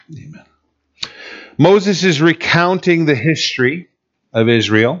Amen. Moses is recounting the history of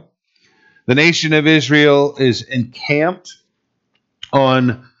Israel. The nation of Israel is encamped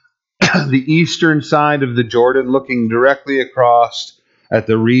on the eastern side of the Jordan, looking directly across at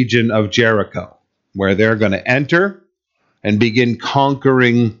the region of Jericho, where they're going to enter and begin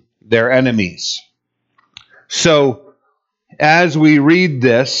conquering their enemies. So, as we read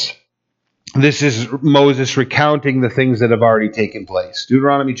this, this is Moses recounting the things that have already taken place.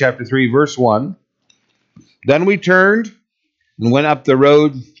 Deuteronomy chapter 3, verse 1. Then we turned and went up the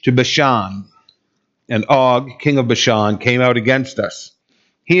road to Bashan, and Og, king of Bashan, came out against us,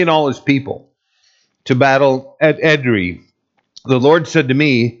 he and all his people, to battle at Edrei. The Lord said to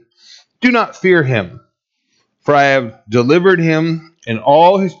me, do not fear him, for I have delivered him and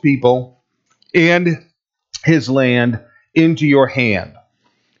all his people and his land into your hand.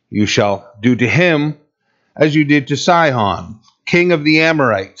 You shall do to him as you did to Sihon, king of the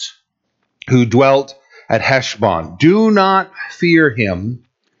Amorites, who dwelt at Heshbon. Do not fear him,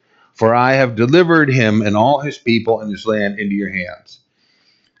 for I have delivered him and all his people and his land into your hands.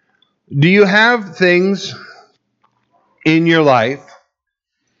 Do you have things in your life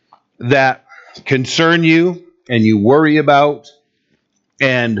that concern you and you worry about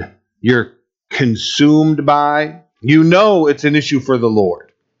and you're consumed by? You know it's an issue for the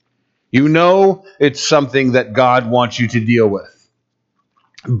Lord. You know it's something that God wants you to deal with,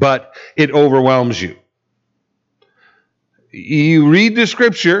 but it overwhelms you. You read the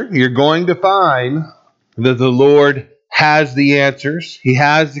scripture, you're going to find that the Lord has the answers. He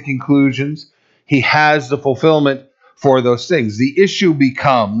has the conclusions. He has the fulfillment for those things. The issue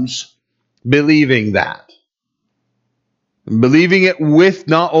becomes believing that. Believing it with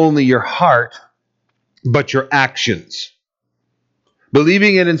not only your heart, but your actions.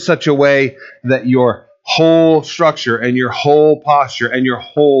 Believing it in such a way that your whole structure and your whole posture and your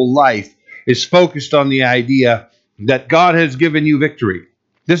whole life is focused on the idea that God has given you victory.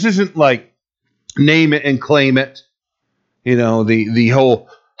 This isn't like name it and claim it, the whole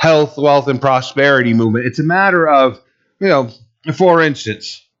health, wealth, and prosperity movement. It's a matter of, for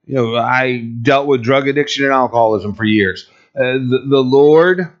instance, I dealt with drug addiction and alcoholism for years. The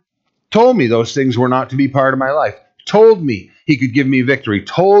Lord told me those things were not to be part of my life. Told me he could give me victory.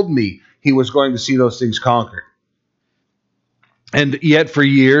 Told me he was going to see those things conquered. And yet for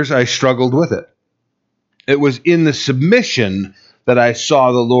years I struggled with it. It was in the submission that I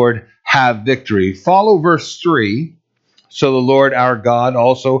saw the Lord have victory. Follow verse 3. So the Lord our God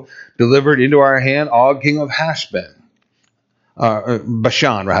also delivered into our hand Og, king of Bashan,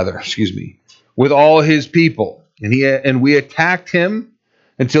 with all his people. And we attacked him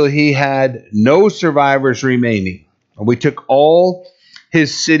until he had no survivors remaining. And we took all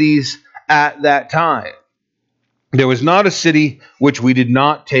his cities at that time. There was not a city which we did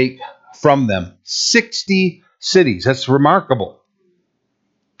not take from them. 60 cities. That's remarkable.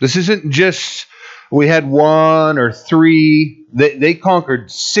 This isn't just we had one or three. They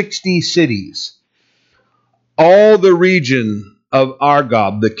conquered 60 cities. All the region of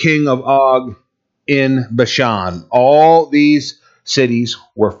Argob, the king of Og in Bashan, all these cities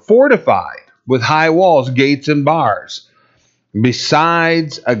were fortified with high walls, gates, and bars,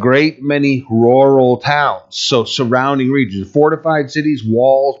 besides a great many rural towns. So surrounding regions, fortified cities,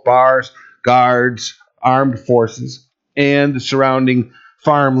 walls, bars, guards, armed forces, and the surrounding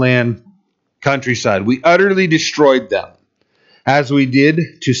farmland countryside. We utterly destroyed them, as we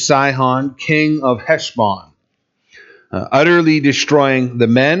did to Sihon, king of Heshbon, utterly destroying the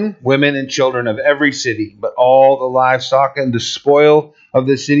men, women, and children of every city, but all the livestock and the spoil of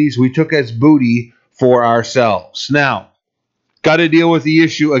the cities we took as booty for ourselves. Now, got to deal with the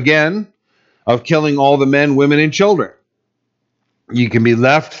issue again of killing all the men, women, and children. You can be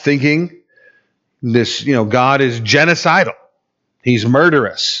left thinking this, God is genocidal. He's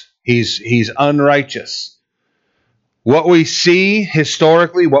murderous. He's unrighteous. What we see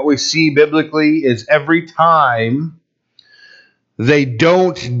historically, what we see biblically is every time they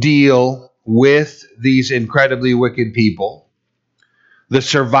don't deal with these incredibly wicked people, the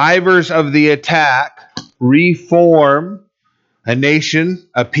survivors of the attack reform a nation,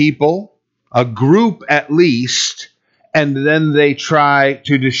 a people, a group at least, and then they try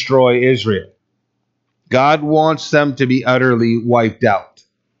to destroy Israel. God wants them to be utterly wiped out.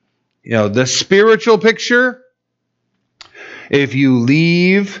 The spiritual picture, if you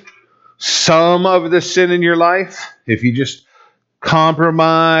leave some of the sin in your life, if you just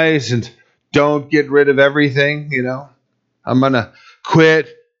compromise and don't get rid of everything, I'm going to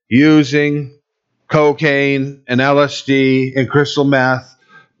quit using cocaine and LSD and crystal meth,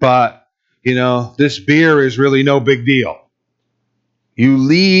 but, this beer is really no big deal. You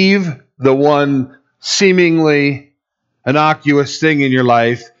leave the one seemingly innocuous thing in your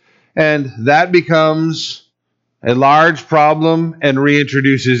life, and that becomes a large problem and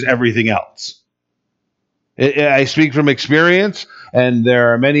reintroduces everything else. I speak from experience, and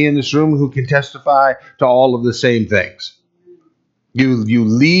there are many in this room who can testify to all of the same things. You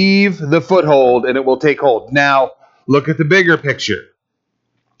leave the foothold and it will take hold. Now, look at the bigger picture.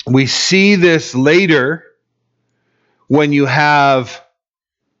 We see this later when you have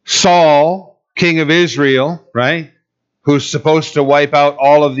Saul, king of Israel, right? Who's supposed to wipe out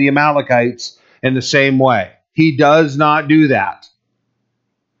all of the Amalekites in the same way. He does not do that.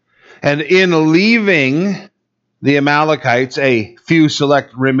 And in leaving the Amalekites, a few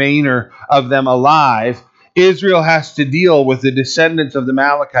select remainder of them alive, Israel has to deal with the descendants of the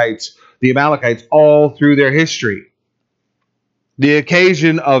Amalekites all through their history. The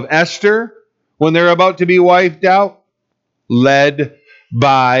occasion of Esther, when they're about to be wiped out, led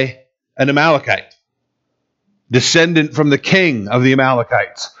by an Amalekite, descendant from the king of the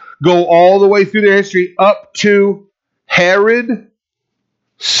Amalekites. Go all the way through their history up to Herod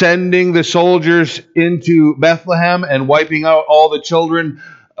sending the soldiers into Bethlehem and wiping out all the children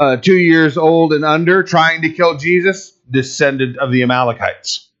 2 years old and under, trying to kill Jesus, descendant of the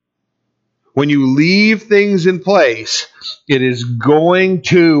Amalekites. When you leave things in place, it is going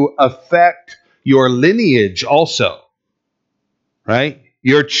to affect your lineage also, right?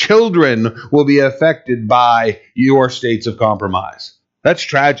 Your children will be affected by your states of compromise. That's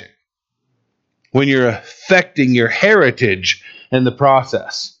tragic. When you're affecting your heritage in the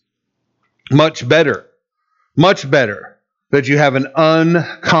process. Much better that you have an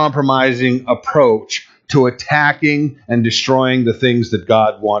uncompromising approach to attacking and destroying the things that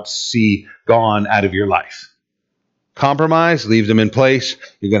God wants to see gone out of your life. Compromise, leave them in place.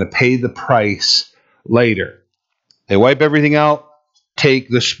 You're going to pay the price later. They wipe everything out, take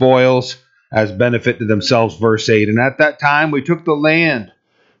the spoils as benefit to themselves, verse 8. And at that time we took the land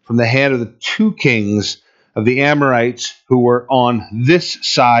from the hand of the 2 kings of the Amorites who were on this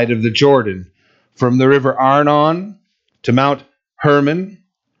side of the Jordan, from the river Arnon to Mount Hermon.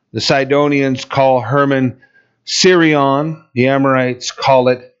 The Sidonians call Hermon Sirion. The Amorites call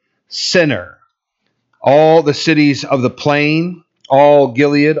it Senir. All the cities of the plain, all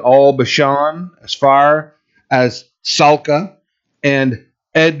Gilead, all Bashan, as far as Salca and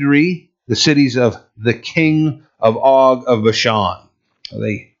Edrei, the cities of the king of Og of Bashan.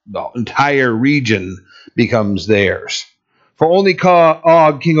 The entire region becomes theirs. For only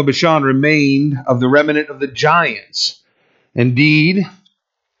Og, king of Bashan, remained of the remnant of the giants. Indeed,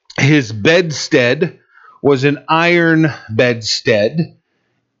 his bedstead was an iron bedstead.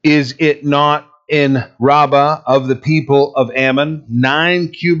 Is it not in Rabbah of the people of Ammon? 9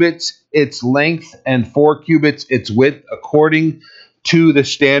 cubits its length and 4 cubits its width, according to the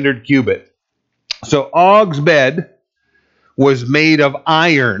standard cubit. So Og's bed was made of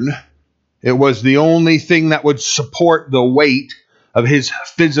iron. It was the only thing that would support the weight of his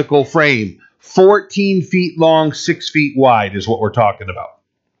physical frame. 14 feet long, 6 feet wide is what we're talking about.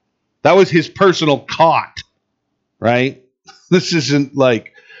 That was his personal cot, right? This isn't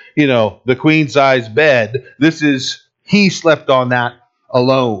like, the queen size bed. He slept on that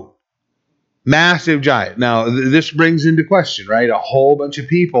alone. Massive giant. Now, this brings into question, right? A whole bunch of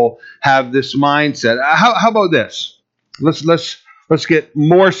people have this mindset. How about this? Let's get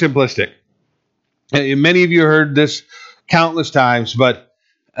more simplistic. Many of you heard this countless times, but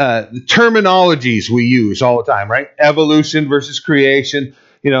the terminologies we use all the time, right? Evolution versus creation.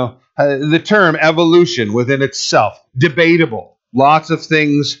 The term evolution within itself, debatable. Lots of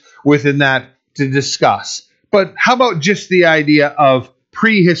things within that to discuss. But how about just the idea of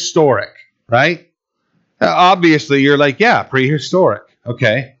prehistoric, right? Obviously, you're like, yeah, prehistoric.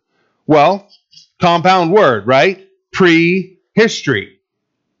 Okay. Well, compound word, right? Prehistory.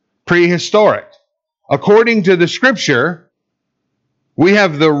 Prehistoric. According to the scripture, we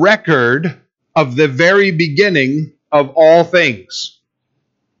have the record of the very beginning of all things,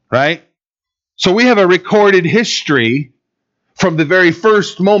 right? So we have a recorded history from the very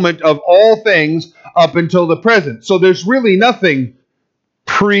first moment of all things up until the present. So there's really nothing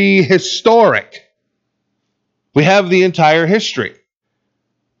prehistoric. We have the entire history.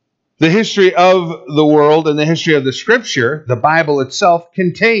 The history of the world and the history of the scripture, the Bible itself,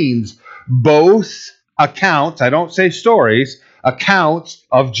 contains both accounts, I don't say stories, accounts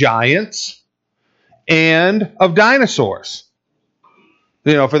of giants and of dinosaurs.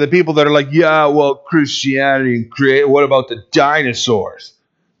 For the people that are like, yeah, well, Christianity, what about the dinosaurs?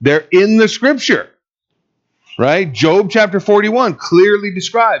 They're in the scripture, right? Job chapter 41 clearly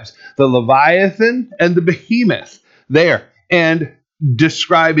describes the Leviathan and the Behemoth there. And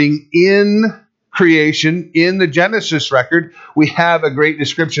describing in creation, in the Genesis record, we have a great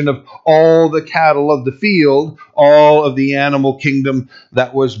description of all the cattle of the field, all of the animal kingdom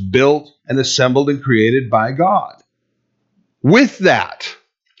that was built and assembled and created by God. With that,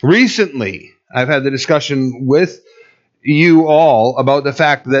 recently, I've had the discussion with you all about the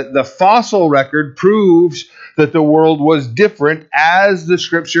fact that the fossil record proves that the world was different as the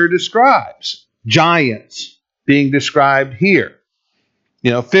scripture describes. Giants being described here.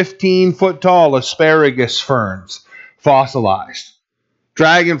 15-foot tall asparagus ferns fossilized.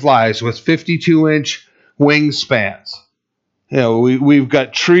 Dragonflies with 52-inch wingspans. We've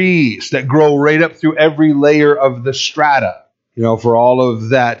got trees that grow right up through every layer of the strata. For all of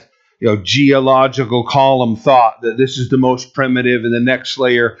that, geological column thought that this is the most primitive and the next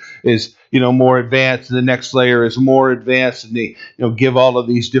layer is, more advanced and the next layer is more advanced, and they, give all of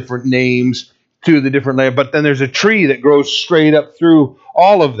these different names to the different layer. But then there's a tree that grows straight up through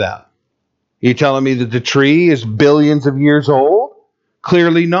all of them. You telling me that the tree is billions of years old?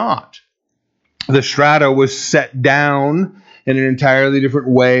 Clearly not. The strata was set down in an entirely different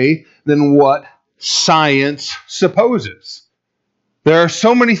way than what science supposes. There are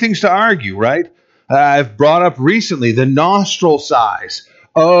so many things to argue, right? I've brought up recently the nostril size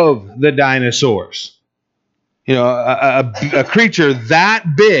of the dinosaurs. A creature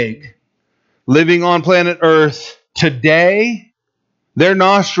that big living on planet Earth today, their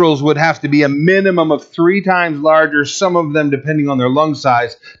nostrils would have to be a minimum of 3 times larger, some of them, depending on their lung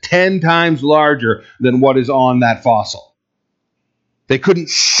size, 10 times larger than what is on that fossil. They couldn't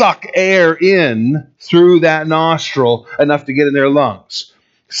suck air in through that nostril enough to get in their lungs.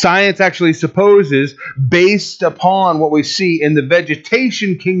 Science actually supposes, based upon what we see in the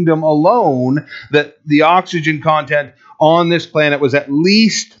vegetation kingdom alone, that the oxygen content on this planet was at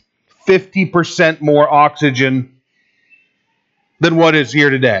least 50% more oxygen than what is here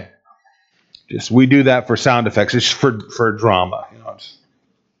today. We do that for sound effects. It's for drama.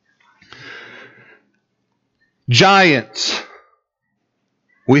 Giants.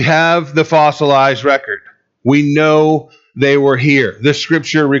 We have the fossilized record. We know they were here. The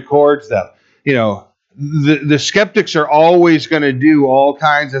scripture records them. The skeptics are always going to do all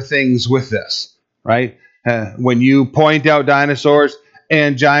kinds of things with this, right? When you point out dinosaurs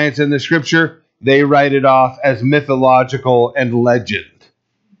and giants in the scripture, they write it off as mythological and legend.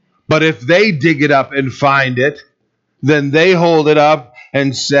 But if they dig it up and find it, then they hold it up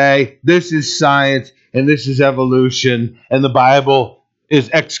and say, this is science and this is evolution, and the Bible is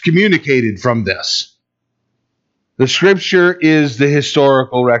excommunicated from this. The scripture is the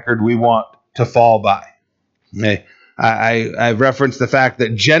historical record we want to fall by. I've referenced the fact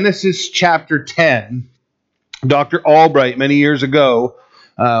that Genesis chapter 10, Dr. Albright, many years ago,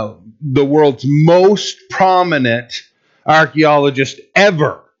 the world's most prominent archaeologist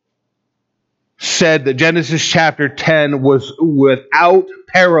ever, said that Genesis chapter 10 was without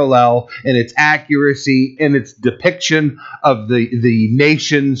parallel in its accuracy, in its depiction of the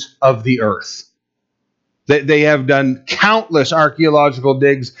nations of the earth. They have done countless archaeological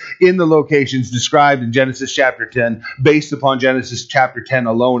digs in the locations described in Genesis chapter 10 based upon Genesis chapter 10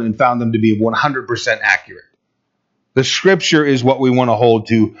 alone, and found them to be 100% accurate. The scripture is what we want to hold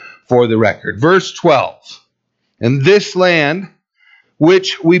to for the record. Verse 12. And this land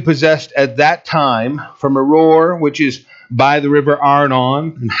which we possessed at that time from Aroer, which is by the river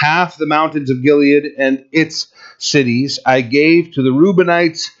Arnon, and half the mountains of Gilead and its cities, I gave to the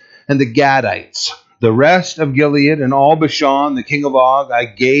Reubenites and the Gadites. The rest of Gilead and all Bashan, the king of Og, I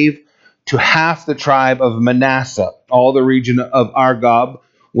gave to half the tribe of Manasseh. All the region of Argob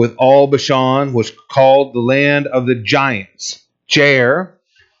with all Bashan was called the land of the giants. Jair,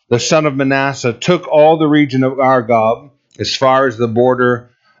 the son of Manasseh, took all the region of Argob as far as the border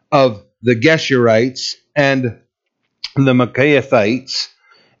of the Geshurites and the Maacathites,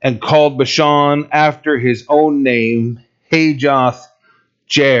 and called Bashan after his own name, Hajoth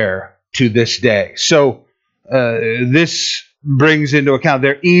Jair, to this day. So this brings into account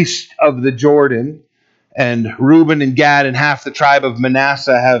they're east of the Jordan, and Reuben and Gad and half the tribe of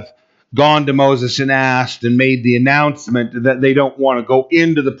Manasseh have gone to Moses and asked and made the announcement that they don't want to go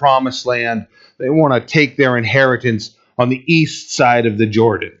into the promised land. They want to take their inheritance on the east side of the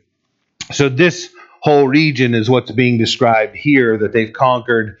Jordan. So this whole region is what's being described here, that they've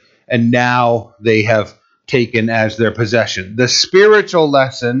conquered and now they have taken as their possession. The spiritual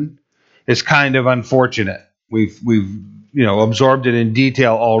lesson is kind of unfortunate. We've absorbed it in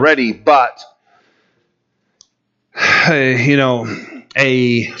detail already, but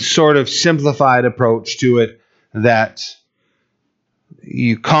a sort of simplified approach to it, that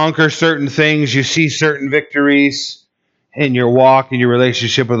you conquer certain things, you see certain victories, in your walk, in your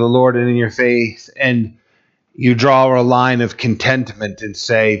relationship with the Lord, and in your faith, and you draw a line of contentment and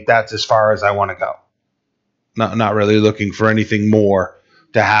say, that's as far as I want to go. Not really looking for anything more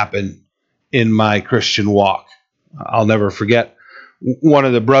to happen in my Christian walk. I'll never forget one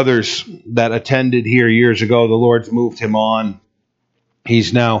of the brothers that attended here years ago. The Lord's moved him on.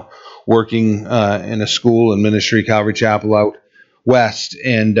 He's now working in a school and ministry, Calvary Chapel out west.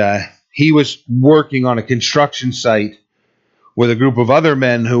 And he was working on a construction site with a group of other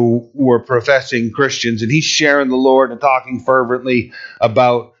men who were professing Christians. And he's sharing the Lord and talking fervently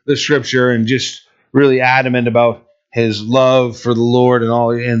about the scripture and just really adamant about his love for the Lord and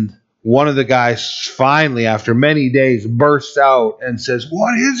all. And one of the guys finally, after many days, bursts out and says,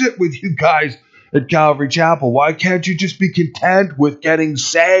 "What is it with you guys at Calvary Chapel? Why can't you just be content with getting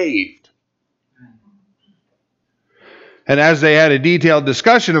saved?" And as they had a detailed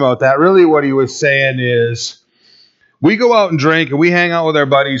discussion about that, really what he was saying is, we go out and drink and we hang out with our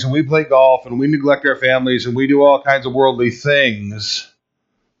buddies and we play golf and we neglect our families and we do all kinds of worldly things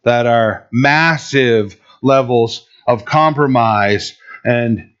that are massive levels of compromise,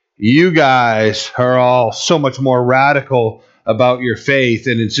 and you guys are all so much more radical about your faith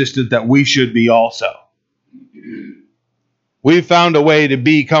and insistent that we should be also. We've found a way to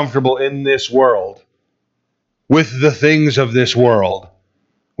be comfortable in this world with the things of this world,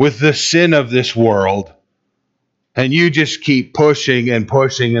 with the sin of this world, and you just keep pushing and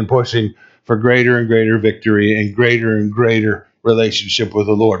pushing and pushing for greater and greater victory and greater relationship with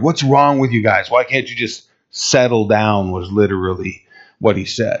the Lord. What's wrong with you guys? Why can't you just settle down? Was literally what he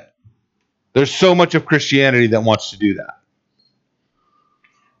said. There's so much of Christianity that wants to do that.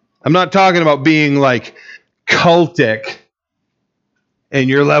 I'm not talking about being like cultic in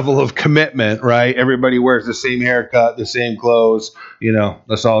your level of commitment, right? Everybody wears the same haircut, the same clothes,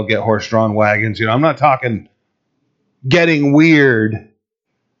 let's all get horse-drawn wagons. I'm not talking getting weird,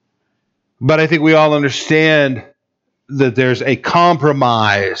 but I think we all understand that there's a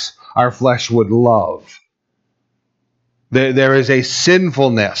compromise our flesh would love. There is a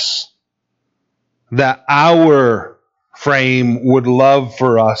sinfulness that our frame would love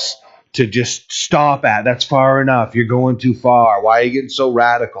for us to just stop at. That's far enough. You're going too far. Why are you getting so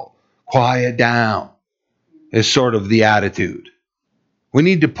radical? Quiet down is sort of the attitude. We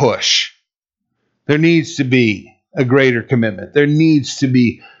need to push. There needs to be a greater commitment. There needs to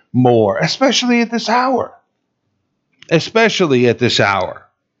be more, especially at this hour. Especially at this hour.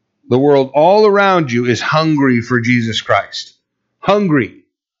 The world all around you is hungry for Jesus Christ. Hungry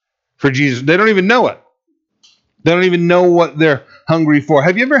for Jesus. They don't even know it. They don't even know what they're hungry for.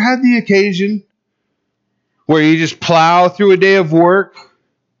 Have you ever had the occasion where you just plow through a day of work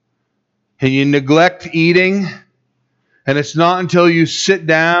and you neglect eating, and it's not until you sit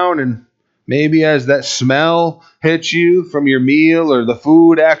down and maybe as that smell hits you from your meal or the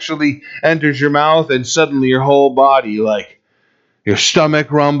food actually enters your mouth and suddenly your whole body, like your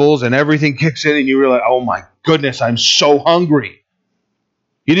stomach rumbles and everything kicks in and you realize, oh my goodness, I'm so hungry.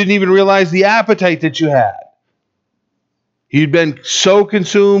 You didn't even realize the appetite that you had. You'd been so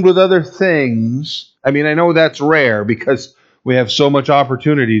consumed with other things. I mean, I know that's rare because we have so much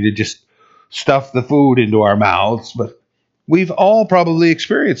opportunity to just stuff the food into our mouths, but we've all probably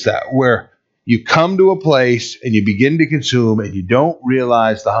experienced that, where you come to a place and you begin to consume and you don't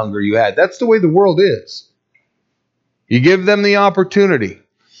realize the hunger you had. That's the way the world is. You give them the opportunity.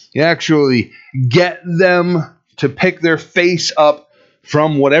 You actually get them to pick their face up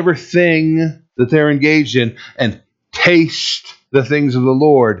from whatever thing that they're engaged in and taste the things of the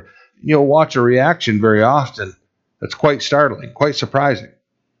Lord. You'll watch a reaction very often that's quite startling, quite surprising.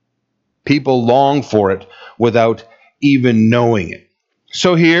 People long for it without even knowing it.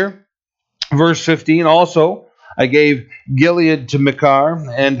 So here, verse 15, also, I gave Gilead to Machir,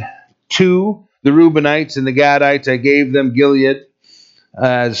 and to the Reubenites and the Gadites I gave them Gilead,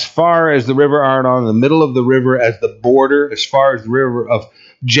 as far as the river Arnon, in the middle of the river as the border, as far as the river of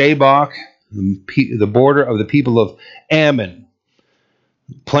Jabbok, the border of the people of Ammon.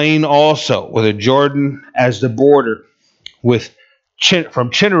 Plain also with a Jordan as the border, with from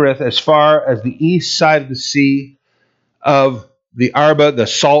Chinnereth as far as the east side of the sea of the Arba, the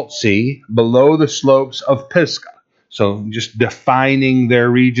Salt Sea, below the slopes of Pisgah. So just defining their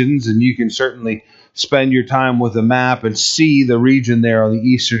regions, and you can certainly spend your time with a map and see the region there on the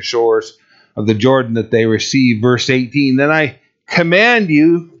eastern shores of the Jordan that they received. Verse 18, then I commanded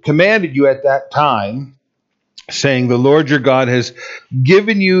you at that time, saying, the Lord your God has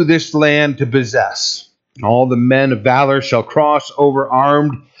given you this land to possess. All the men of valor shall cross over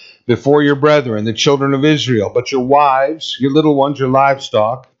armed before your brethren, the children of Israel. But your wives, your little ones, your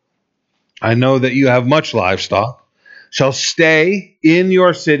livestock, I know that you have much livestock, shall stay in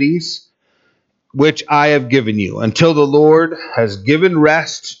your cities, which I have given you, until the Lord has given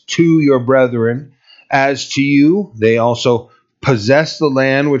rest to your brethren. As to you, they also possess the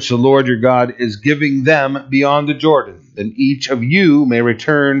land which the Lord your God is giving them beyond the Jordan. Then each of you may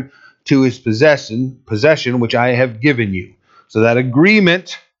return to his possession which I have given you. So that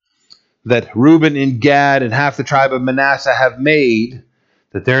agreement that Reuben and Gad and half the tribe of Manasseh have made,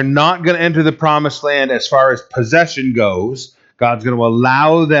 that they're not going to enter the promised land as far as possession goes. God's going to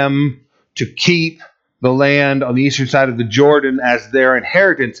allow them to keep the land on the eastern side of the Jordan as their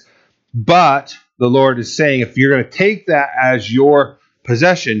inheritance. But the Lord is saying, if you're going to take that as your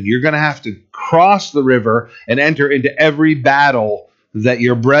possession, you're going to have to cross the river and enter into every battle that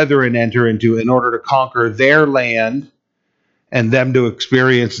your brethren enter into in order to conquer their land and them to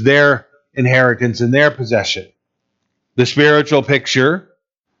experience their inheritance and their possession. The spiritual picture,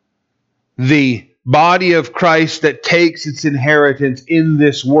 the body of Christ that takes its inheritance in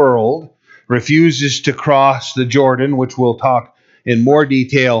this world, refuses to cross the Jordan, which we'll talk in more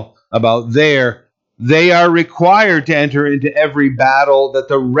detail about there. They are required to enter into every battle that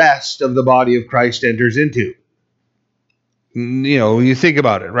the rest of the body of Christ enters into. You know, you think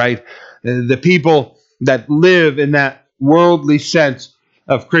about it, right? The people that live in that worldly sense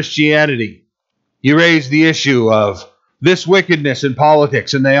of Christianity, you raise the issue of this wickedness in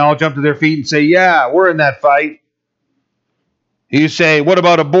politics, and they all jump to their feet and say, yeah, we're in that fight. You say, what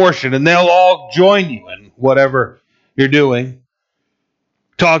about abortion? And they'll all join you in whatever you're doing.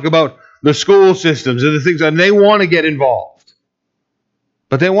 Talk about the school systems and the things, and they want to get involved.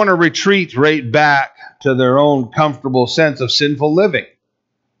 But they want to retreat right back to their own comfortable sense of sinful living,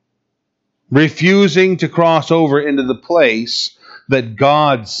 refusing to cross over into the place that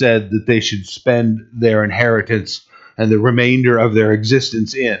God said that they should spend their inheritance and the remainder of their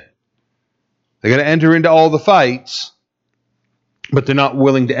existence in. They're going to enter into all the fights, but they're not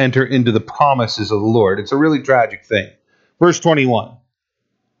willing to enter into the promises of the Lord. It's a really tragic thing. Verse 21.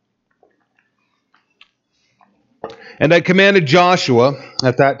 And I commanded Joshua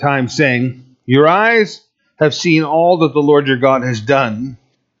at that time, saying, your eyes have seen all that the Lord your God has done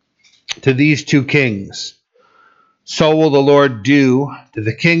to these two kings. So will the Lord do to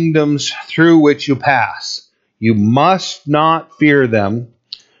the kingdoms through which you pass. You must not fear them,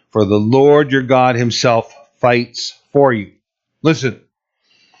 for the Lord your God himself fights for you. Listen,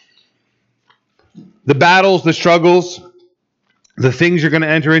 the battles, the struggles, the things you're going to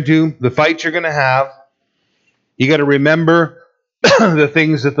enter into, the fights you're going to have, you got to remember the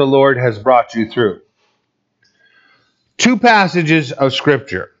things that the Lord has brought you through. Two passages of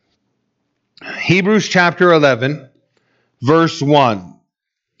Scripture. Hebrews chapter 11, verse 1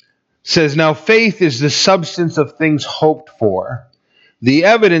 says, now faith is the substance of things hoped for, the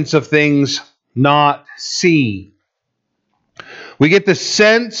evidence of things not seen. We get the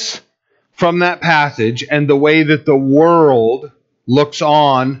sense from that passage and the way that the world looks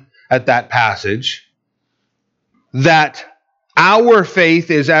on at that passage that our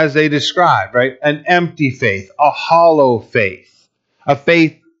faith is as they describe, right? An empty faith, a hollow faith, a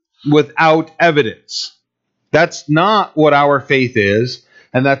faith without evidence. That's not what our faith is,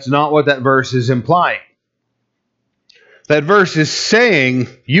 and that's not what that verse is implying. That verse is saying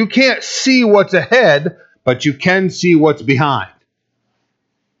you can't see what's ahead, but you can see what's behind.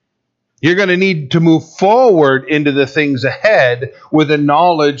 You're going to need to move forward into the things ahead with a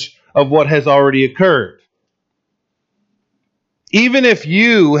knowledge of what has already occurred. Even if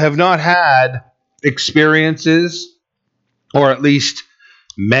you have not had experiences, or at least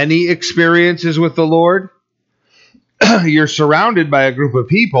many experiences with the Lord, you're surrounded by a group of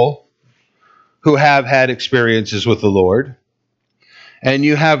people who have had experiences with the Lord. And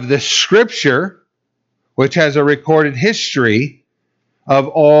you have the Scripture, which has a recorded history of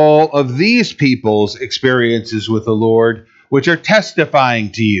all of these people's experiences with the Lord, which are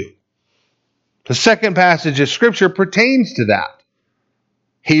testifying to you. The second passage of Scripture pertains to that.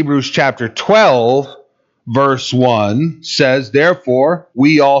 Hebrews chapter 12, verse 1 says, therefore,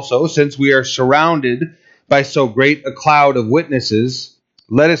 we also, since we are surrounded by so great a cloud of witnesses,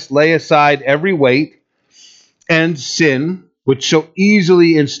 let us lay aside every weight and sin, which so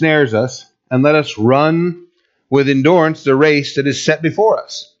easily ensnares us, and let us run with endurance the race that is set before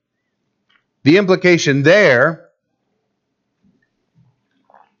us. The implication there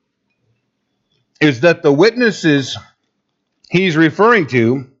is that the witnesses he's referring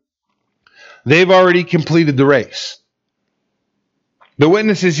to, they've already completed the race. The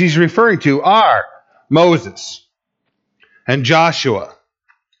witnesses he's referring to are Moses and Joshua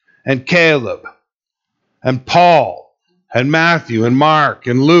and Caleb and Paul and Matthew and Mark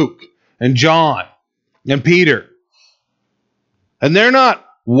and Luke and John and Peter And they're not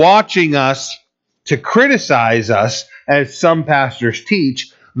watching us to criticize us, as some pastors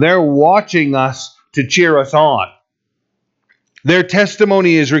teach. They're watching us to cheer us on. Their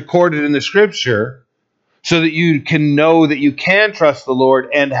testimony is recorded in the Scripture so that you can know that you can trust the Lord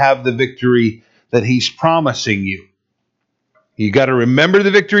and have the victory that He's promising you. You got to remember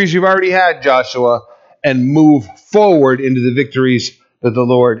the victories you've already had, Joshua, and move forward into the victories that the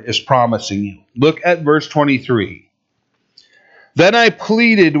Lord is promising you. Look at verse 23. Then I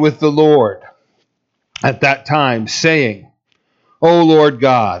pleaded with the Lord at that time, saying, O Lord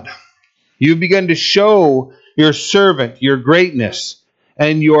God, you've begun to show your servant your greatness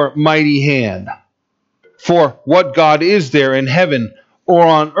and your mighty hand. For what God is there in heaven or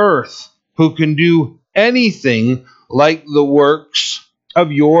on earth who can do anything like the works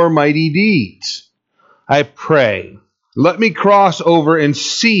of your mighty deeds? I pray, let me cross over and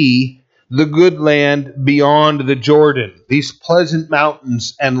see the good land beyond the Jordan, these pleasant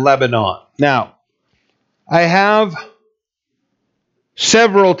mountains and Lebanon. Now, I have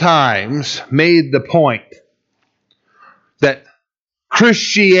several times made the point that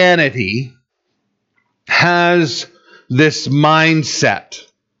Christianity has this mindset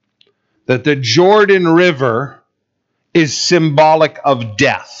that the Jordan River is symbolic of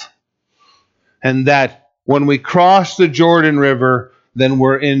death, and that when we cross the Jordan River, then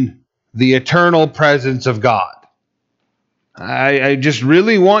we're in the eternal presence of God. I just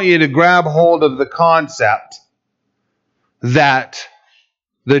really want you to grab hold of the concept that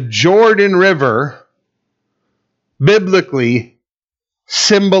the Jordan River biblically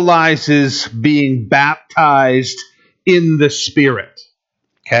symbolizes being baptized in the Spirit.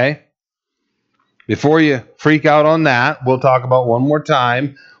 Okay? Before you freak out on that, we'll talk about one more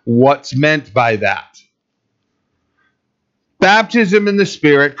time what's meant by that. Baptism in the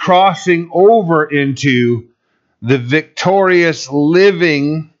Spirit, crossing over into the victorious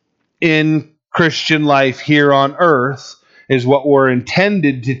living in Christian life here on earth, is what we're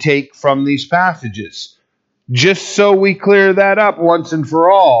intended to take from these passages. Just so we clear that up once and for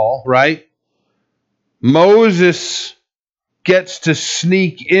all, right? Moses gets to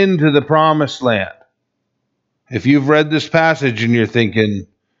sneak into the promised land. If you've read this passage and you're thinking,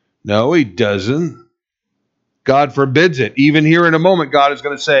 no, he doesn't, God forbids it. Even here in a moment, God is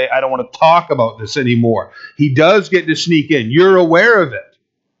going to say, I don't want to talk about this anymore. He does get to sneak in. You're aware of it.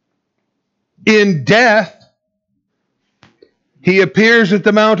 In death, he appears at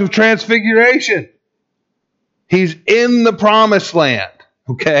the Mount of Transfiguration. He's in the promised land.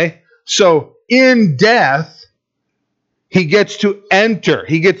 Okay? So, in death, he gets to enter.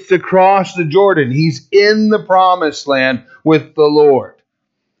 He gets to cross the Jordan. He's in the promised land with the Lord.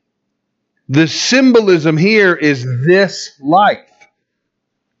 The symbolism here is this life.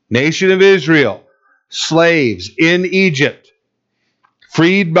 Nation of Israel, slaves in Egypt,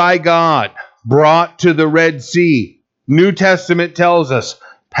 freed by God, brought to the Red Sea. New Testament tells us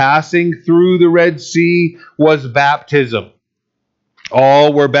passing through the Red Sea was baptism.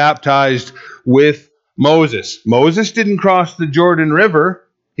 All were baptized with Moses. Moses didn't cross the Jordan River.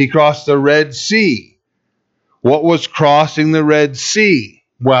 He crossed the Red Sea. What was crossing the Red Sea?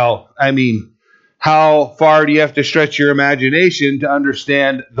 Well, how far do you have to stretch your imagination to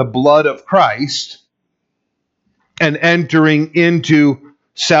understand the blood of Christ and entering into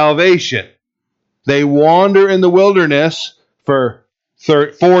salvation? They wander in the wilderness for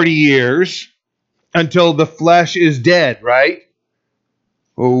 40 years until the flesh is dead, right?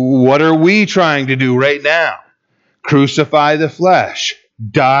 What are we trying to do right now? Crucify the flesh.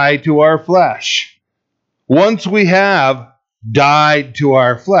 Die to our flesh. Once we have died to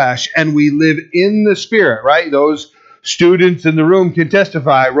our flesh and we live in the Spirit, right? Those students in the room can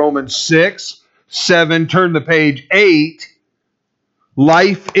testify. Romans 6, 7, turn the page 8.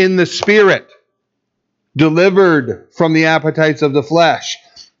 Life in the Spirit. Delivered from the appetites of the flesh.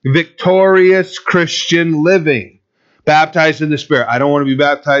 Victorious Christian living. Baptized in the Spirit. I don't want to be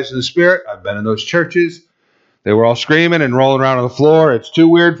baptized in the Spirit. I've been in those churches. They were all screaming and rolling around on the floor. It's too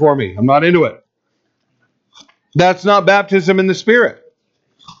weird for me. I'm not into it. That's not baptism in the Spirit.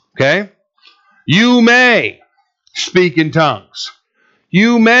 Okay? You may speak in tongues.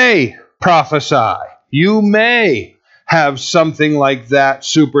 You may prophesy. You may have something like that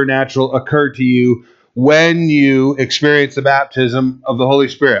supernatural occur to you when you experience the baptism of the Holy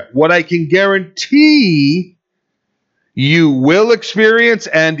Spirit. What I can guarantee you will experience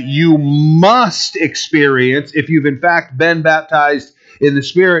and you must experience if you've in fact been baptized in the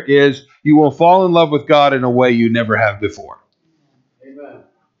Spirit is you will fall in love with God in a way you never have before. Amen.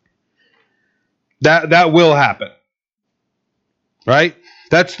 That will happen. Right?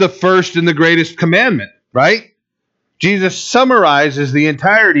 That's the first and the greatest commandment, right? Jesus summarizes the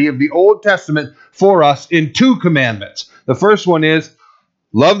entirety of the Old Testament for us in 2 commandments. The first one is,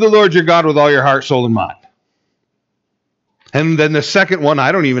 love the Lord your God with all your heart, soul, and mind. And then the second one,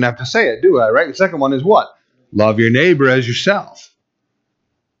 I don't even have to say it, do I, right? The second one is what? Love your neighbor as yourself.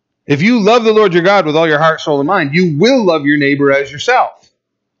 If you love the Lord your God with all your heart, soul, and mind, you will love your neighbor as yourself.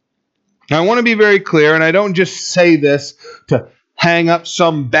 Now, I want to be very clear, and I don't just say this to hang up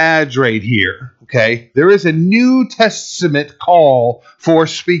some badge right here, okay? There is a New Testament call for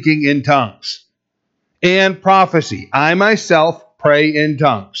speaking in tongues and prophecy. I myself pray in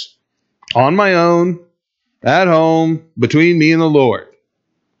tongues on my own, at home, between me and the Lord.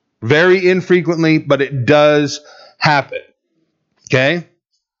 Very infrequently, but it does happen, okay?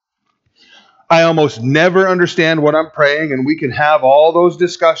 I almost never understand what I'm praying, and we can have all those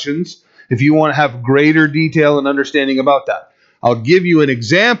discussions if you want to have greater detail and understanding about that. I'll give you an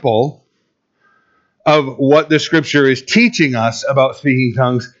example of what the scripture is teaching us about speaking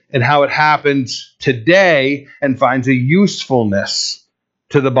tongues and how it happens today and finds a usefulness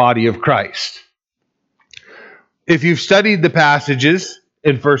to the body of Christ. If you've studied the passages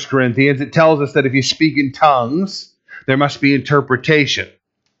in 1 Corinthians, it tells us that if you speak in tongues, there must be interpretation.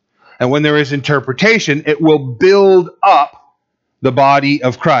 And when there is interpretation, it will build up the body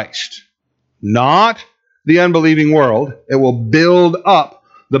of Christ. Not the unbelieving world. It will build up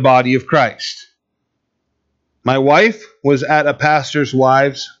the body of Christ. My wife was at a pastor's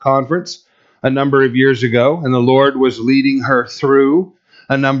wives conference a number of years ago, and the Lord was leading her through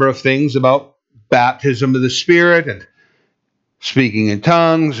a number of things about baptism of the Spirit and speaking in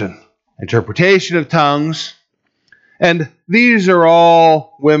tongues and interpretation of tongues. And these are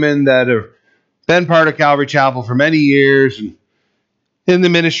all women that have been part of Calvary Chapel for many years and in the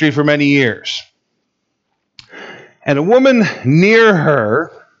ministry for many years. And a woman near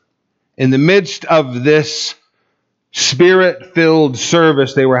her, in the midst of this Spirit-filled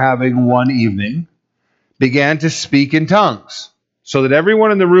service they were having one evening, began to speak in tongues so that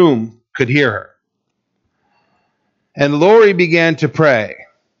everyone in the room could hear her. And Lori began to pray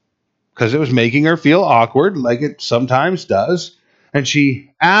because it was making her feel awkward, like it sometimes does. And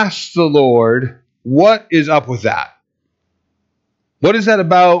she asked the Lord, what is up with that? What is that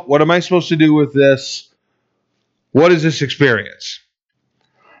about? What am I supposed to do with this? What is this experience?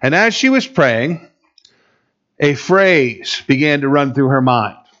 And as she was praying, a phrase began to run through her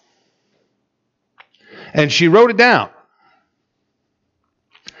mind. And she wrote it down.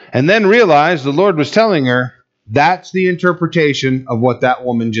 And then realized the Lord was telling her, that's the interpretation of what that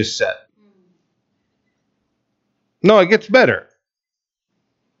woman just said. No, it gets better.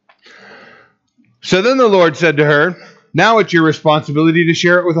 So then the Lord said to her, now it's your responsibility to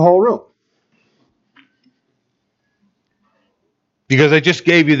share it with the whole room. Because I just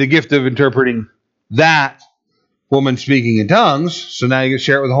gave you the gift of interpreting that woman speaking in tongues, so now you can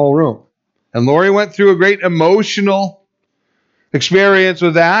share it with the whole room. And Lori went through a great emotional experience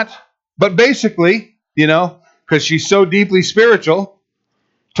with that, but basically, because she's so deeply spiritual,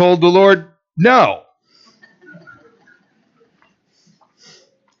 told the Lord, no.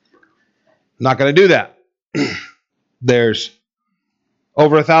 Not going to do that. There's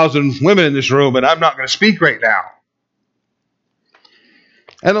over 1,000 women in this room, and I'm not going to speak right now.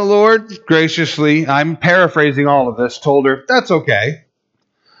 And the Lord graciously, I'm paraphrasing all of this, told her, that's okay.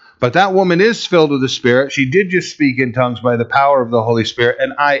 But that woman is filled with the Spirit. She did just speak in tongues by the power of the Holy Spirit,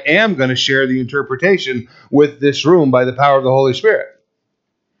 and I am going to share the interpretation with this room by the power of the Holy Spirit.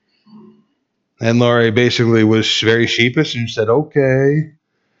 And Lori basically was very sheepish and said, okay.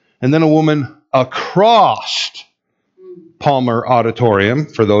 And then a woman across Palmer Auditorium,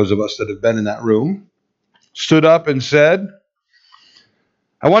 for those of us that have been in that room, stood up and said,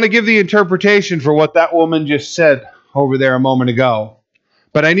 I want to give the interpretation for what that woman just said over there a moment ago.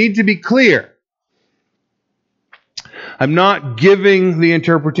 But I need to be clear. I'm not giving the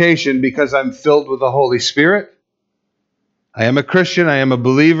interpretation because I'm filled with the Holy Spirit. I am a Christian. I am a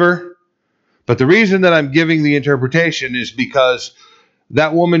believer. But the reason that I'm giving the interpretation is because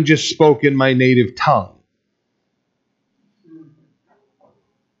that woman just spoke in my native tongue.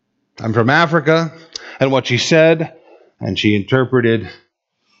 I'm from Africa, and what she said, and she interpreted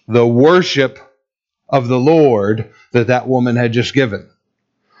the worship of the Lord that woman had just given.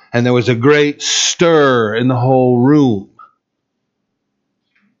 And there was a great stir in the whole room.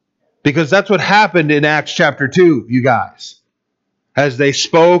 Because that's what happened in Acts chapter 2, you guys. As they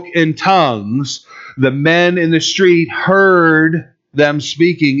spoke in tongues, the men in the street heard them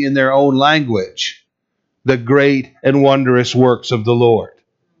speaking in their own language the great and wondrous works of the Lord.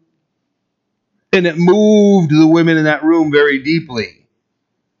 And it moved the women in that room very deeply.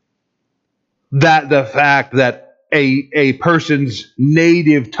 That the fact that a person's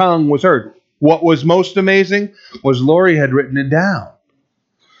native tongue was heard. What was most amazing was Lori had written it down.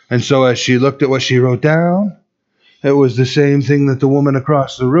 And so as she looked at what she wrote down, it was the same thing that the woman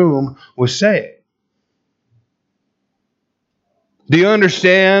across the room was saying. Do you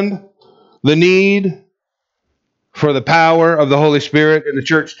understand the need for the power of the Holy Spirit in the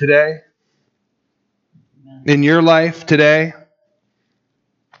church today? In your life today?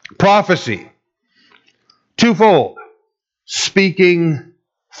 Prophecy. Twofold. Speaking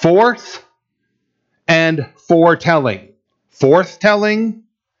forth and foretelling. Forthtelling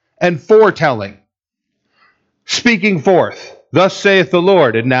and foretelling. Speaking forth. Thus saith the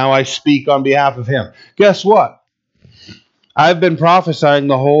Lord, and now I speak on behalf of him. Guess what? I've been prophesying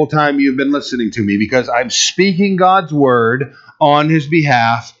the whole time you've been listening to me because I'm speaking God's word on his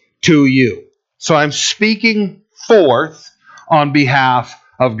behalf to you. So I'm speaking forth on behalf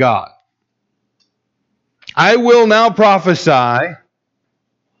of God. I will now prophesy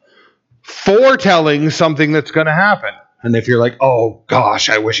foretelling something that's going to happen. And if you're like, oh gosh,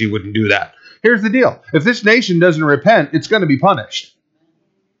 I wish he wouldn't do that. Here's the deal. If this nation doesn't repent, it's going to be punished.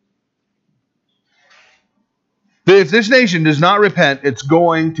 If this nation does not repent, it's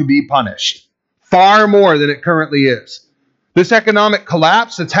going to be punished. Far more than it currently is. This economic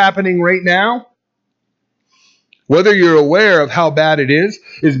collapse that's happening right now, whether you're aware of how bad it is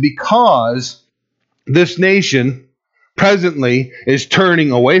because this nation presently is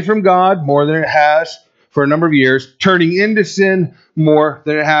turning away from God more than it has for a number of years, turning into sin more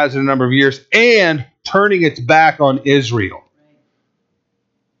than it has in a number of years, and turning its back on Israel.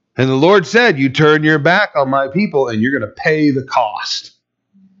 And the Lord said, you turn your back on my people and you're going to pay the cost.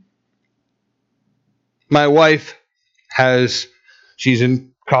 My wife she's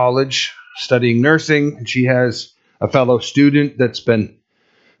in college studying nursing, and she has a fellow student that's been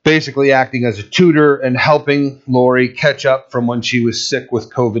basically acting as a tutor and helping Lori catch up from when she was sick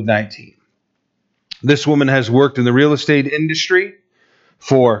with COVID-19. This woman has worked in the real estate industry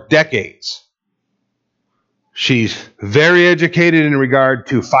for decades. She's very educated in regard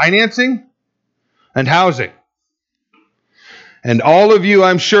to financing and housing. And all of you,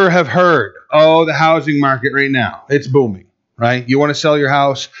 I'm sure, have heard, the housing market right now, it's booming, right? You want to sell your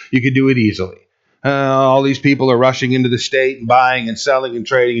house, you can do it easily. All these people are rushing into the state and buying and selling and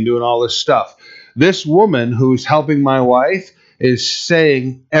trading and doing all this stuff. This woman who's helping my wife is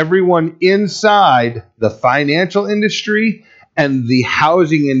saying everyone inside the financial industry and the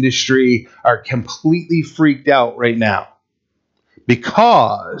housing industry are completely freaked out right now.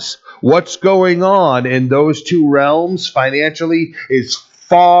 Because what's going on in those two realms financially is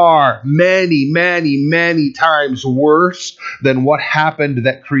far, many times worse than what happened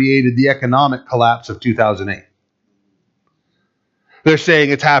that created the economic collapse of 2008. They're saying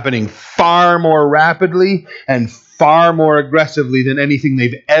it's happening far more rapidly and far more aggressively than anything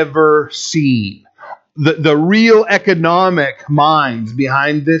they've ever seen. The real economic minds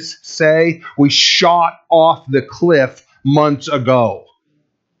behind this say we shot off the cliff months ago.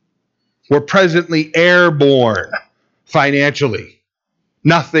 We're presently airborne financially.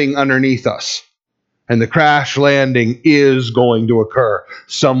 Nothing underneath us. And the crash landing is going to occur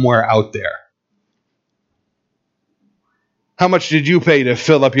somewhere out there. How much did you pay to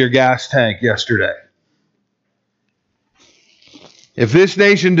fill up your gas tank yesterday? If this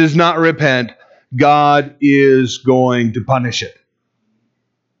nation does not repent, God is going to punish it.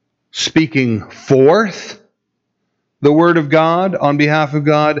 Speaking forth the word of God on behalf of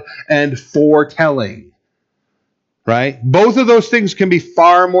God and foretelling, right? Both of those things can be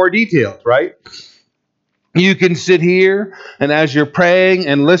far more detailed, right? You can sit here and as you're praying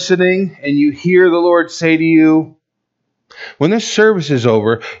and listening and you hear the Lord say to you, when this service is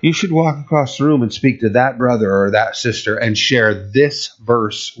over, you should walk across the room and speak to that brother or that sister and share this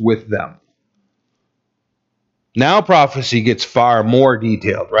verse with them. Now prophecy gets far more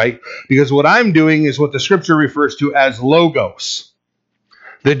detailed, right? Because what I'm doing is what the scripture refers to as logos.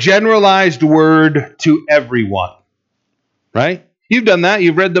 The generalized word to everyone, right? You've done that.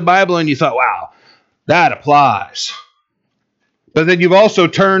 You've read the Bible and you thought, wow, that applies. But then you've also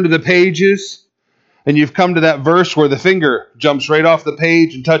turned to the pages and you've come to that verse where the finger jumps right off the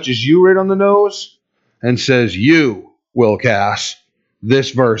page and touches you right on the nose and says, you will cast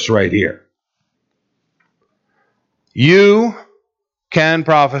this verse right here. You can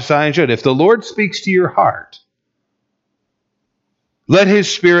prophesy and should. If the Lord speaks to your heart, let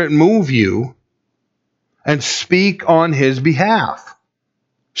his Spirit move you and speak on his behalf.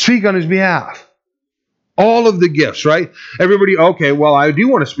 Speak on his behalf. All of the gifts, right? Everybody, okay, well, I do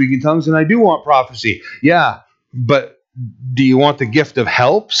want to speak in tongues and I do want prophecy. Yeah, but do you want the gift of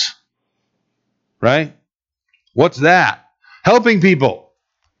helps? Right? What's that? Helping people.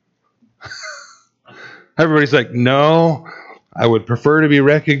 Everybody's like, no, I would prefer to be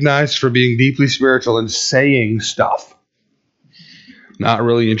recognized for being deeply spiritual and saying stuff. Not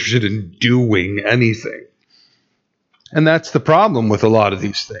really interested in doing anything. And that's the problem with a lot of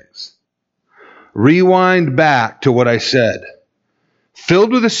these things. Rewind back to what I said.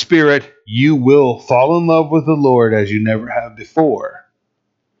 Filled with the Spirit, you will fall in love with the Lord as you never have before.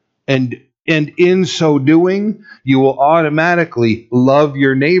 And in so doing, you will automatically love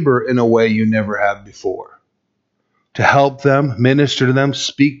your neighbor in a way you never have before. To help them, minister to them,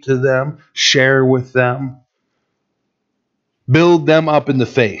 speak to them, share with them, build them up in the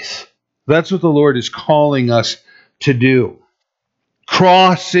faith. That's what the Lord is calling us to do.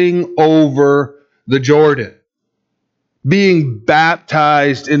 Crossing over the Jordan. Being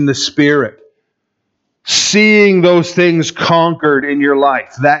baptized in the Spirit. Seeing those things conquered in your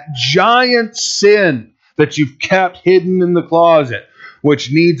life. That giant sin that you've kept hidden in the closet,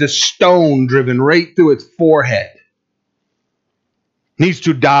 which needs a stone driven right through its forehead. Needs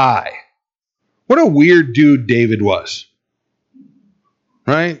to die. What a weird dude David was.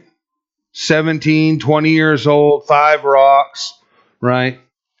 Right? 17, 20 years old, 5 rocks, right?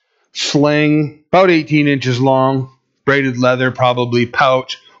 Sling, about 18 inches long, braided leather, probably,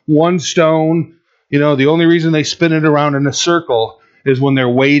 pouch, 1 stone. You know, the only reason they spin it around in a circle is when they're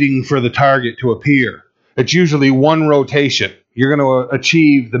waiting for the target to appear. It's usually 1 rotation. You're going to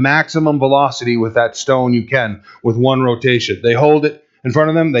achieve the maximum velocity with that stone you can with 1 rotation. They hold it in front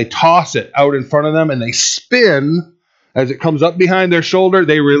of them, they toss it out in front of them, and they spin. As it comes up behind their shoulder,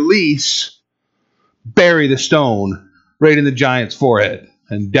 they release, bury the stone right in the giant's forehead.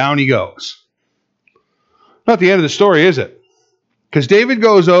 And down he goes. Not the end of the story, is it? Because David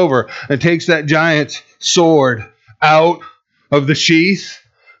goes over and takes that giant's sword out of the sheath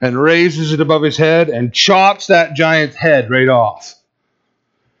and raises it above his head and chops that giant's head right off.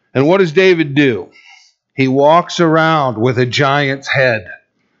 And what does David do? He walks around with a giant's head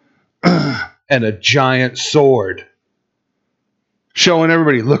and a giant sword, showing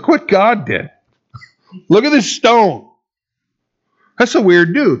everybody, look what God did. Look at this stone. That's a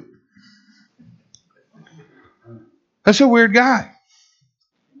weird dude. That's a weird guy.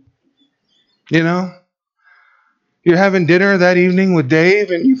 You know? You're having dinner that evening with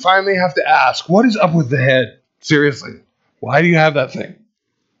Dave, and you finally have to ask, what is up with the head? Seriously. Why do you have that thing?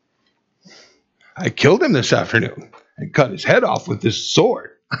 I killed him this afternoon and cut his head off with this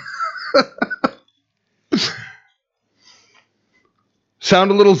sword.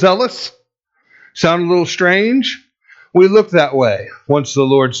 Sound a little zealous? Sound a little strange? We look that way once the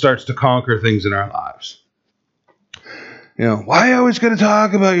Lord starts to conquer things in our lives. You know, why are you always going to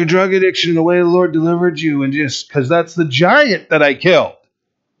talk about your drug addiction and the way the Lord delivered you? And just because that's the giant that I killed.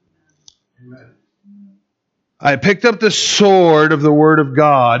 Amen. I picked up the sword of the Word of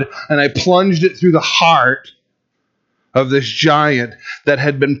God and I plunged it through the heart of this giant that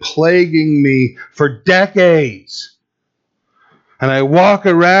had been plaguing me for decades. And I walk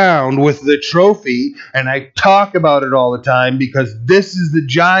around with the trophy and I talk about it all the time because this is the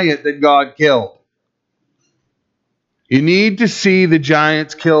giant that God killed. You need to see the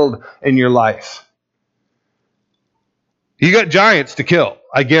giants killed in your life. You got giants to kill.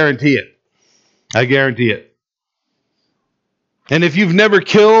 I guarantee it. I guarantee it. And if you've never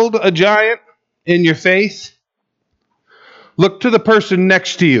killed a giant in your faith, look to the person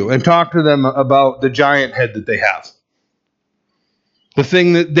next to you and talk to them about the giant head that they have. The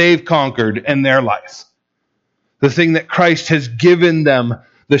thing that they've conquered in their life. The thing that Christ has given them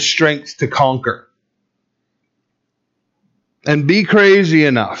the strength to conquer. And be crazy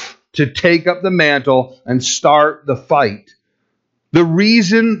enough to take up the mantle and start the fight. The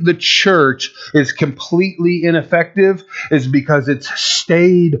reason the church is completely ineffective is because it's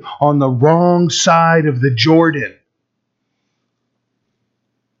stayed on the wrong side of the Jordan.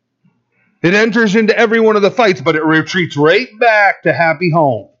 It enters into every one of the fights, but it retreats right back to happy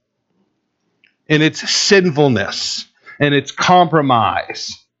home. In its sinfulness and its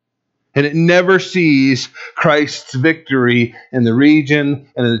compromise. And it never sees Christ's victory in the region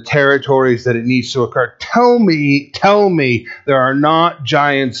and in the territories that it needs to occur. Tell me there are not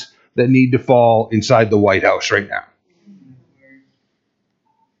giants that need to fall inside the White House right now.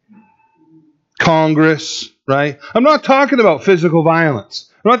 Congress, right? I'm not talking about physical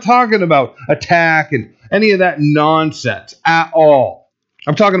violence. I'm not talking about attack and any of that nonsense at all.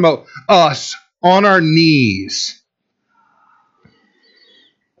 I'm talking about us on our knees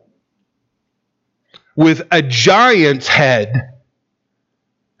with a giant's head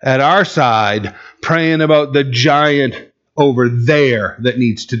at our side, praying about the giant over there that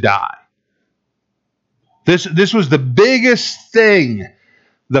needs to die. This was the biggest thing.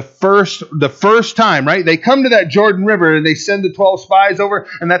 The first time, right? They come to that Jordan River and they send the 12 spies over,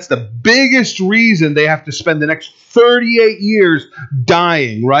 and that's the biggest reason they have to spend the next 38 years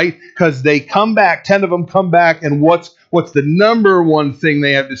dying, right? Because they come back, 10 of them come back, and what's the number one thing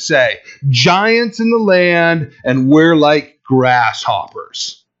they have to say? Giants in the land, and we're like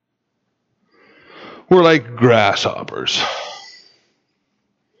grasshoppers. We're like grasshoppers.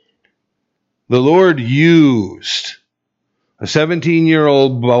 The Lord used a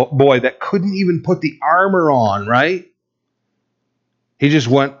 17-year-old boy that couldn't even put the armor on, right? He just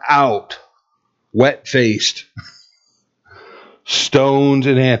went out, wet-faced, stones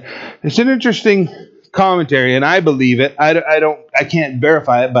in hand. It's an interesting commentary, and I believe it. I can't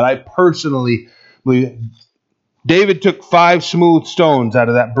verify it, but I personally believe it. David took 5 smooth stones out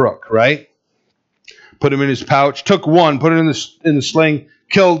of that brook, right? Put them in his pouch, took one, put it in the sling,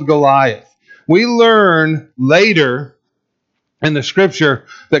 killed Goliath. We learn later in the scripture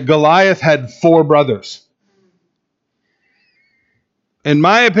that Goliath had 4 brothers. In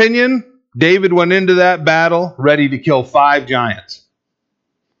my opinion, David went into that battle ready to kill 5 giants.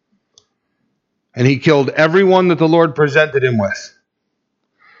 And he killed everyone that the Lord presented him with.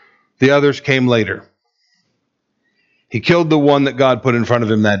 The others came later. He killed the one that God put in front of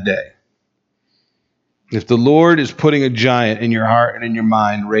him that day. If the Lord is putting a giant in your heart and in your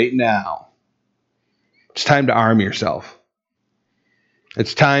mind right now, it's time to arm yourself.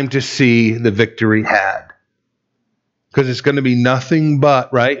 It's time to see the victory had. Because it's going to be nothing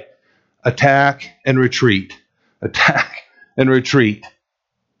but, right? Attack and retreat. Attack and retreat.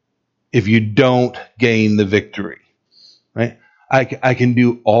 If you don't gain the victory, right? I can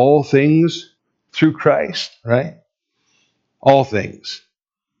do all things through Christ, right? All things.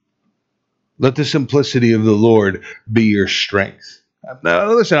 Let the simplicity of the Lord be your strength.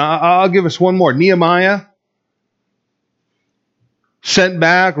 Now, listen, I'll give us one more. Nehemiah, sent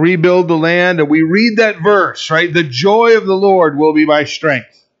back, rebuild the land, and we read that verse, right? The joy of the Lord will be my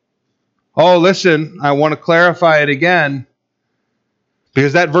strength. Oh, listen, I want to clarify it again,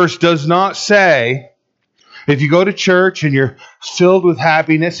 because that verse does not say, if you go to church and you're filled with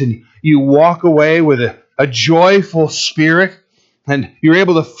happiness and you walk away with a joyful spirit and you're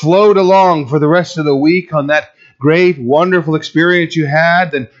able to float along for the rest of the week on that great, wonderful experience you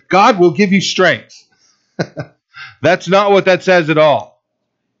had, then God will give you strength. That's not what that says at all.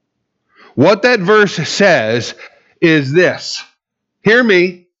 What that verse says is this. Hear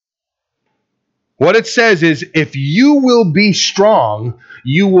me. What it says is, if you will be strong,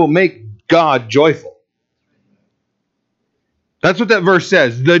 you will make God joyful. That's what that verse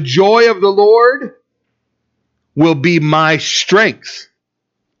says. The joy of the Lord will be my strength.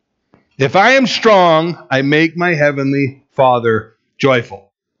 If I am strong, I make my heavenly Father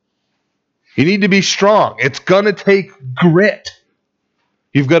joyful. You need to be strong. It's going to take grit.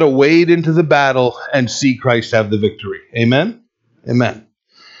 You've got to wade into the battle and see Christ have the victory. Amen? Amen.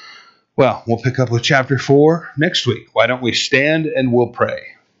 Well, we'll pick up with chapter 4 next week. Why don't we stand and we'll pray.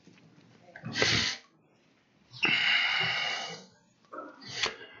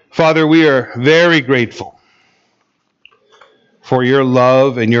 Father, we are very grateful for your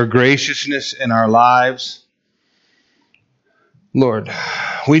love and your graciousness in our lives. Lord,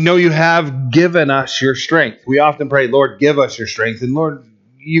 we know you have given us your strength. We often pray, Lord, give us your strength. And Lord,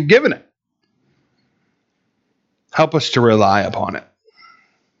 you've given it. Help us to rely upon it.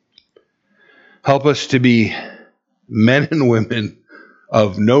 Help us to be men and women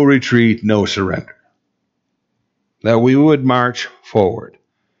of no retreat, no surrender. That we would march forward,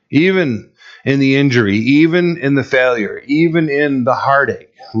 even in the injury, even in the failure, even in the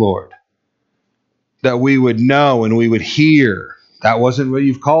heartache, Lord. That we would know and we would hear that wasn't what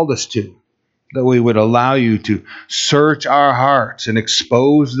you've called us to. That we would allow you to search our hearts and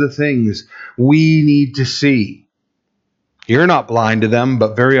expose the things we need to see. You're not blind to them,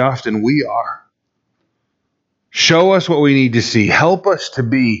 but very often we are. Show us what we need to see. Help us to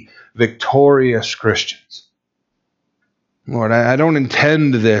be victorious Christians. Lord, I don't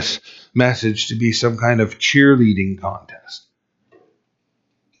intend this message to be some kind of cheerleading contest.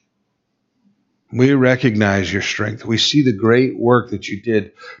 We recognize your strength. We see the great work that you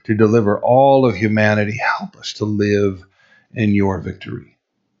did to deliver all of humanity. Help us to live in your victory.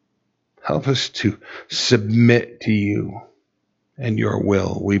 Help us to submit to you and your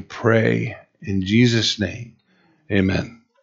will. We pray in Jesus' name. Amen.